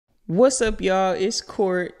What's up, y'all? It's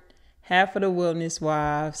Court, half of the Wellness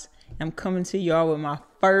Wives. I'm coming to y'all with my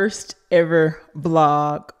first ever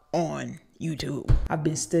vlog on YouTube. I've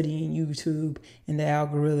been studying YouTube and the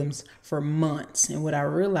algorithms for months, and what I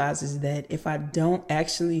realized is that if I don't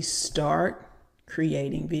actually start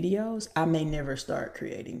creating videos, I may never start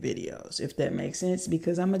creating videos, if that makes sense,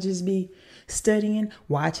 because I'm gonna just be studying,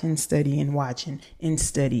 watching, studying, watching, and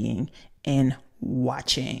studying and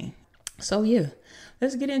watching. So yeah,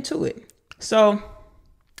 let's get into it. So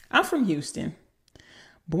I'm from Houston,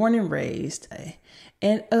 born and raised,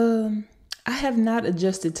 and I have not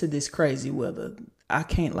adjusted to this crazy weather. I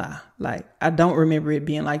can't lie. Like, I don't remember it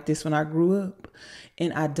being like this when I grew up,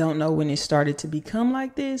 and I don't know when it started to become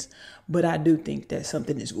like this, but I do think that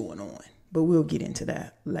something is going on, but we'll get into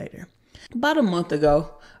that later. About a month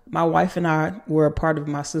ago, my wife and I were a part of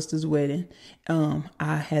my sister's wedding.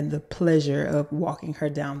 I had the pleasure of walking her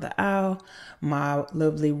down the aisle. My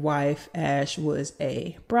lovely wife, Ash, was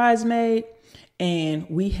a bridesmaid, and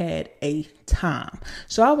we had a time.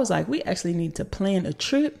 So I was like, we actually need to plan a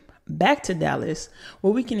trip back to Dallas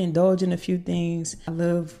where we can indulge in a few things. I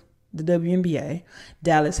love the WNBA.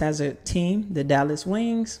 Dallas has a team, the Dallas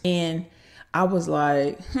Wings, and I was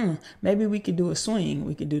like, maybe we could do a swing.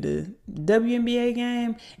 We could do the WNBA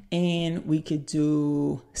game and we could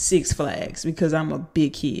do Six Flags because I'm a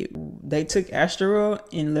big kid. They took Asteroid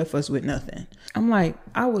and left us with nothing. I'm like,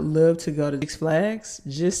 I would love to go to Six Flags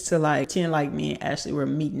just to like pretend like me and Ashley were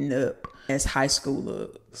meeting up as high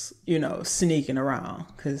schoolers, you know, sneaking around,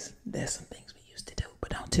 because that's some things we used to do, but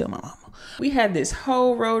don't tell my mama. We had this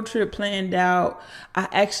whole road trip planned out. I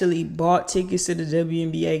actually bought tickets to the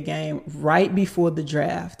WNBA game right before the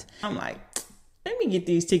draft. I'm like, let me get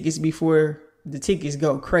these tickets before the tickets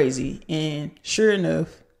go crazy. And sure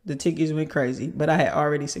enough, the tickets went crazy, but I had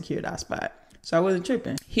already secured our spot, so I wasn't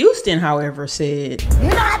tripping. Houston, however, said,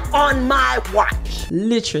 not on my watch.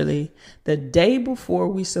 Literally, the day before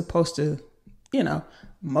we supposed to, you know,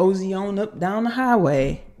 mosey on up down the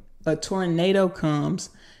highway, a tornado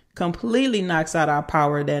comes, completely knocks out our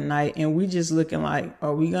power that night, and we just looking like,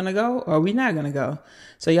 are we gonna go or are we not gonna go?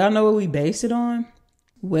 So y'all know what we based it on?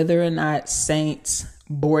 Whether or not Saints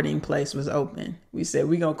boarding place was open. We said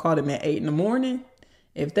we gonna call them at 8 in the morning.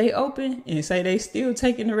 If they open and say they still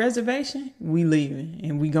taking the reservation, we leaving,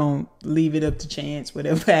 and we gonna leave it up to chance,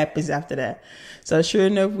 whatever happens after that. So sure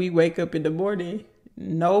enough, we wake up in the morning,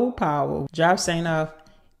 no power, drop Saint off,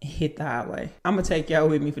 hit the highway. I'm gonna take y'all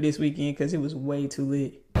with me for this weekend because it was way too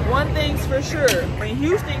lit. One thing's for sure, when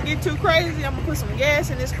Houston get too crazy, I'm gonna put some gas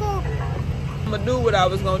in this car. I'm gonna do what I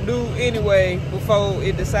was gonna do anyway before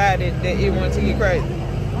it decided that it wanted to get crazy.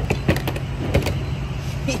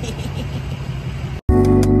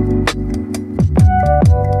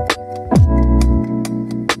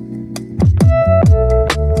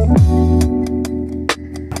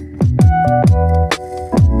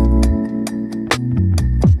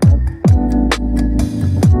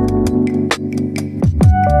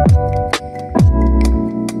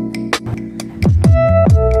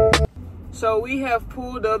 So we have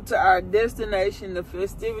pulled up to our destination. The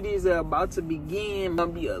festivities are about to begin. It's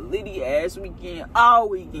gonna be a litty ass weekend, all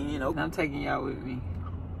weekend. Okay, I'm taking y'all with me.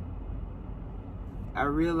 I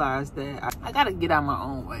realized that I gotta get out my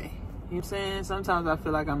own way. You know what I'm saying? Sometimes I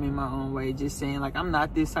feel like I'm in my own way, just saying like, I'm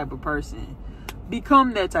not this type of person.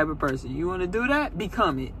 Become that type of person. You wanna do that?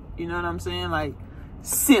 Become it. You know what I'm saying? Like,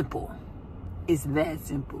 simple. It's that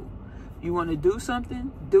simple. You wanna do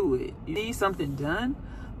something? Do it. You need something done?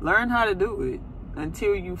 Learn how to do it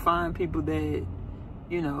until you find people that,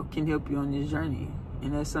 you know, can help you on this journey.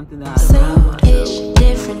 And that's something that I found myself.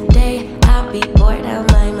 Different day, I be bored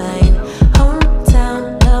out my mind.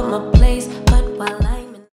 Hometown, love my place, but while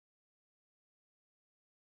I'm in...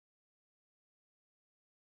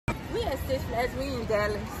 We at Six Flags, we in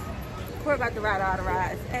Dallas. We're about to ride all the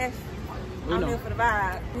rides. Ash, I'm here for the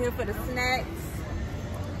vibe. I'm here for the snacks.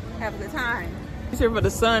 Have a good time. He's here for the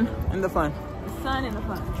sun and the fun. The sun and the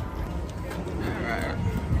fun. All right.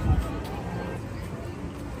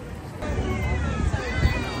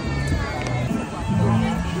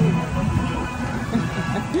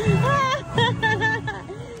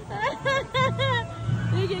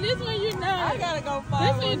 Nigga, this one you know. I gotta go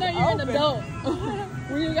find. This one you know you're an adult.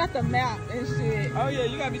 When you got the map and shit. Oh yeah,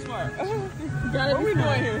 you gotta be smart. What are we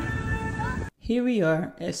doing here? Here we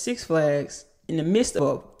are at Six Flags in the midst of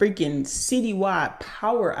a freaking citywide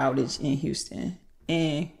power outage in Houston,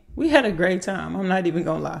 and we had a great time. I'm not even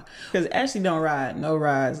gonna lie, because Ashley don't ride no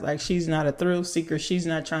rides. Like, she's not a thrill seeker. She's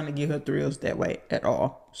not trying to get her thrills that way at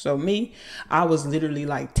all. So me, I was literally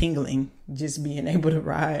like tingling just being able to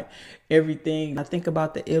ride everything. I think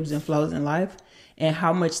about the ebbs and flows in life, and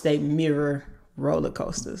how much they mirror roller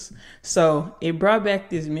coasters. So it brought back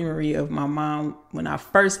this memory of my mom when I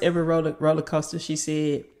first ever rode a roller coaster. She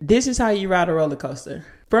said, "This is how you ride a roller coaster.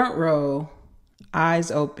 Front row, eyes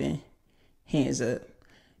open, hands up."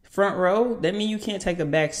 Front row, that means you can't take a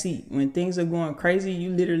back seat. When things are going crazy,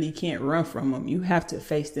 you literally can't run from them. You have to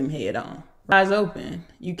face them head on. Eyes open.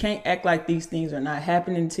 You can't act like these things are not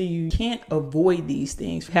happening to you. You can't avoid these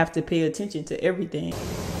things. You have to pay attention to everything.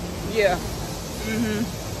 Yeah.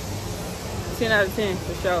 10 out of 10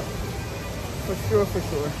 for sure. For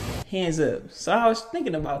sure. Hands up. So I was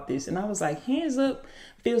thinking about this and I was like, hands up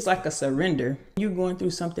feels like a surrender. You're going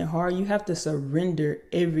through something hard. You have to surrender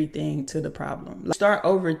everything to the problem. Like, start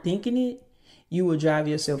overthinking it. You will drive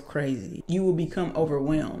yourself crazy. You will become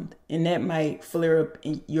overwhelmed, and that might flare up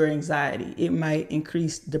in your anxiety. It might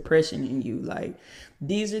increase depression in you. Like,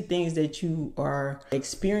 these are things that you are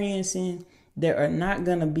experiencing that are not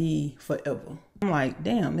gonna be forever. I'm like,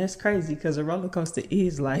 damn, that's crazy, because a roller coaster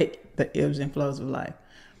is like the ebbs and flows of life.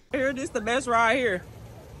 Here, this is the best ride here.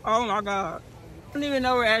 Oh my God. I don't even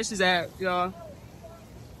know where Ash is at, y'all.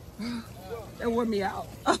 It wore me out.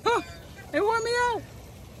 It wore me out.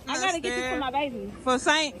 I gotta get this for my baby. For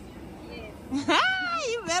Saint?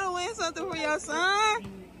 You better win something for your son.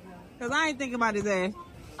 Cause I ain't thinking about his ass.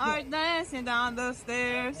 Alright, dancing down the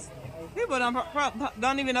stairs. People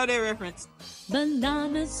don't even know their reference.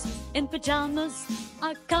 Bananas in pajamas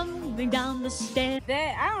are coming down the stairs.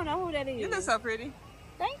 That I don't know who that is. You look so pretty.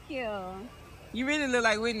 Thank you. You really look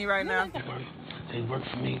like Whitney right now. They work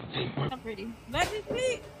for me. They work. So pretty. Let me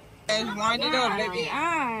see. Wind it up, baby.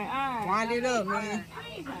 Alright. Wind it up, man.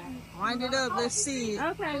 Wind it up. Let's see it.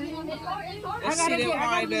 Okay. Let's see that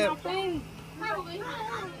wind up.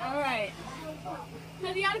 Alright.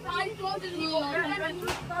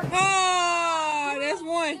 Oh, that's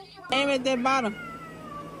one. Aim at that bottom.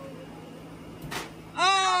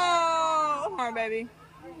 Oh, come on, baby.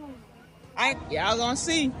 Y'all gonna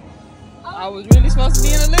see. I was really supposed to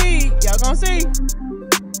be in the lead. Y'all gonna see.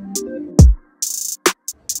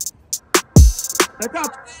 Let's go.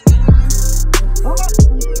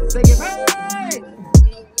 Take it back.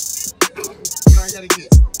 I gotta get.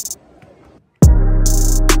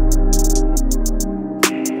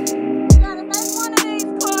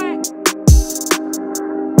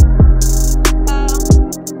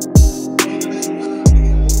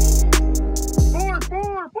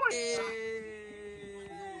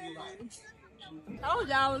 Told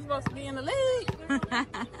y'all I was supposed to be in the league. I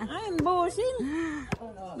ain't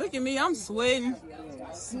bullshitting. Look at me, I'm sweating.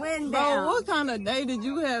 Sweating Bro, down. what kind of day did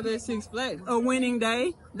you have at Six Flags? A winning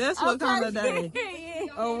day? That's what kind of day.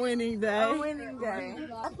 A winning day. A winning day.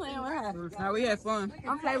 I'm playing with her. Now we had fun.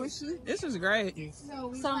 I'm playing with you. This was great.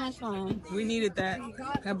 So much fun. We needed that.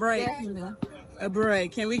 A break. Definitely. A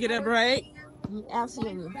break. Can we get a break?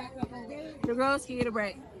 Absolutely. The girls can get a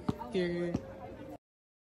break. Period.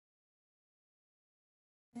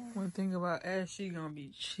 One thing about Ash, she gonna be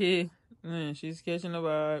chill. Man, she's catching a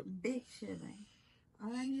vibe. Big chilling.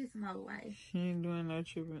 All I need is my life. She ain't doing no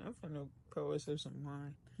tripping. I'm finna pour us up some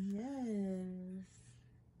wine. Yes.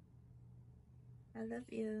 I love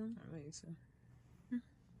you. I think so.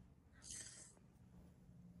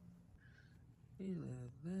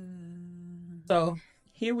 So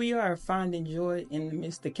here we are, finding joy in the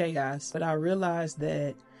midst of chaos. But I realized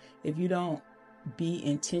that if you don't be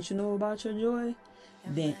intentional about your joy,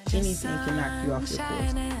 then anything can knock you off your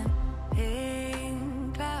course.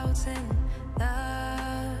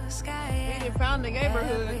 We done found the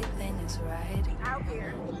neighborhood. Out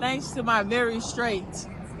here. Thanks to my very straight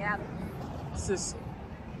sister.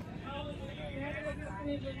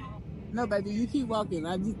 No, baby, you keep walking.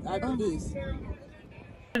 I do this.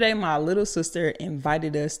 Today, my little sister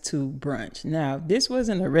invited us to brunch. Now, this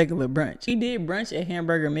wasn't a regular brunch. We did brunch at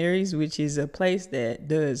Hamburger Mary's, which is a place that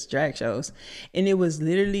does drag shows. And it was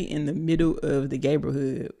literally in the middle of the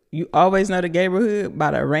neighborhood. You always know the neighborhood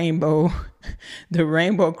by the rainbow, the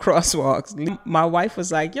rainbow crosswalks. My wife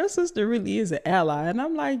was like, your sister really is an ally. And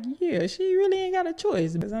I'm like, yeah, she really ain't got a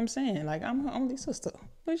choice. Because I'm saying, like, I'm her only sister.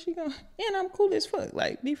 But she gonna, and I'm cool as fuck.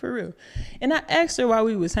 Like, be for real. And I asked her while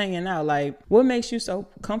we was hanging out, like, what makes you so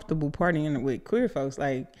comfortable partying with queer folks?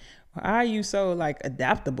 Like, why are you so, like,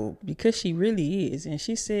 adaptable? Because she really is. And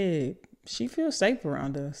she said she feels safe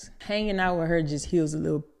around us. Hanging out with her just heals a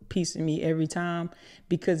little piece of me every time,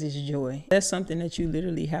 because it's joy. That's something that you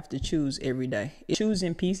literally have to choose every day.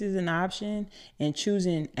 Choosing peace is an option, and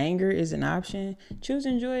choosing anger is an option.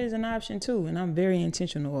 Choosing joy is an option too, and I'm very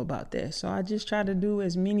intentional about that. So I just try to do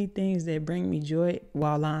as many things that bring me joy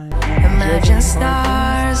while I'm Imagine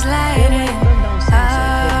stars lighting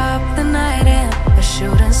up the night in a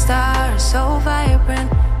shooting star so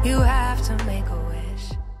vibrant, you have to make a wish.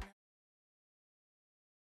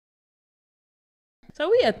 So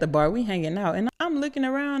we at the bar, we hanging out, and I'm looking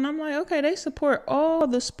around. I'm like, okay, they support all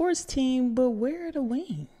the sports team, but where are the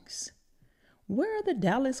wings? Where are the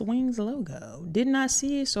Dallas Wings logo? Did not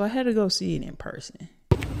see it, so I had to go see it in person.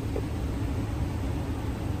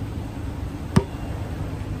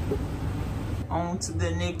 On to the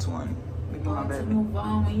next one. Look at my baby. Move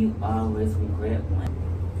on when you always regret one.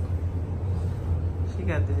 She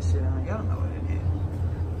got this shit on. Y'all know what it is.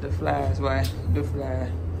 The flies, why? The fly.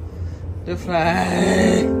 The fly.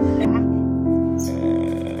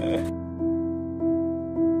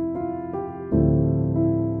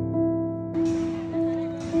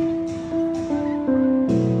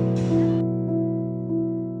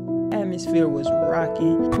 Atmosphere was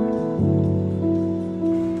rocking.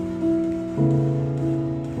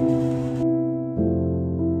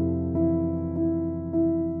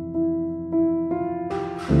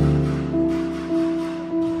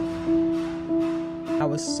 I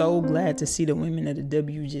was so glad to see the women of the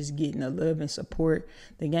W just getting the love and support.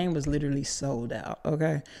 The game was literally sold out,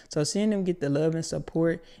 okay? So seeing them get the love and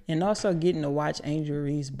support, and also getting to watch Angel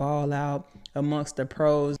Reese ball out amongst the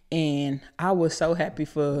pros. And I was so happy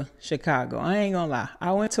for Chicago. I ain't gonna lie.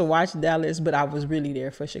 I went to watch Dallas, but I was really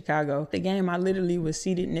there for Chicago. The game, I literally was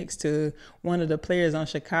seated next to one of the players on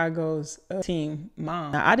Chicago's team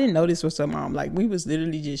mom. Now, I didn't know this was her mom. Like, we was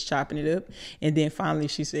literally just chopping it up. And then finally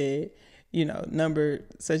she said, you know, number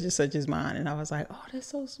such and such is mine. And I was like, oh, that's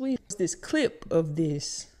so sweet. It's this clip of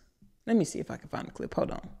this. Let me see if I can find the clip.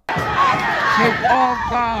 Hold on. Oh,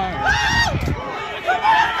 God.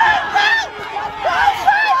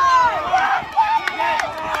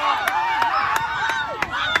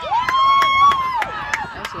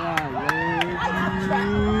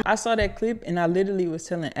 I saw that clip and I literally was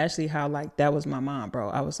telling Ashley how like that was my mom, bro.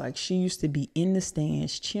 I was like, she used to be in the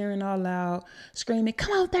stands cheering all loud, screaming,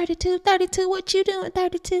 come on, 32, 32, what you doing,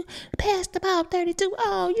 32? Pass the ball, 32.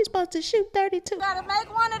 Oh, you supposed to shoot 32. Gotta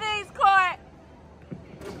make one of these, Court.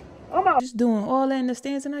 Just doing all that in the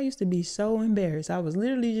stands, and I used to be so embarrassed. I was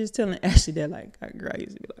literally just telling Ashley that, like, girl, I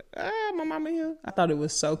used to be like, my mama here. I thought it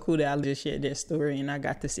was so cool that I just shared that story, and I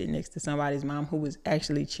got to sit next to somebody's mom who was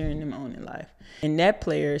actually cheering them on in life. And that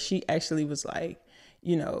player, she actually was like,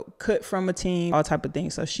 you know, cut from a team, all type of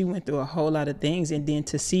things. So she went through a whole lot of things. And then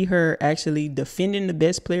to see her actually defending the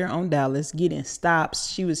best player on Dallas, getting stops,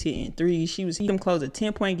 she was hitting threes, she was hitting them close a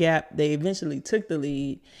 10-point gap. They eventually took the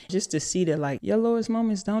lead. Just to see that, like, your lowest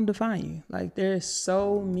moments don't define you. Like, there's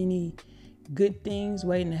so many good things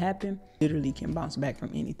waiting to happen. Literally can bounce back from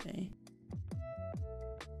anything.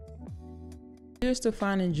 Here's to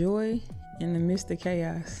finding joy in the midst of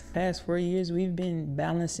chaos. Past 4 years, we've been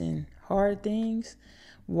balancing hard things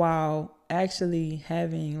while actually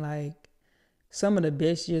having like some of the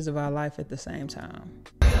best years of our life at the same time.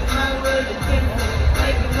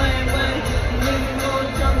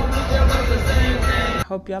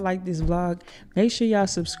 Hope y'all like this vlog. Make sure y'all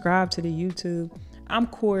subscribe to the YouTube. I'm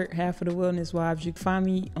Court, half of the Wellness Wives. You can find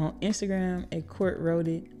me on Instagram at Court Wrote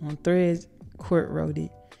It, on Threads, Court Wrote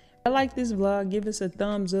It. If you like this vlog, give us a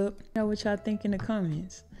thumbs up. Know what y'all think in the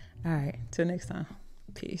comments. All right, till next time.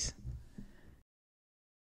 Peace.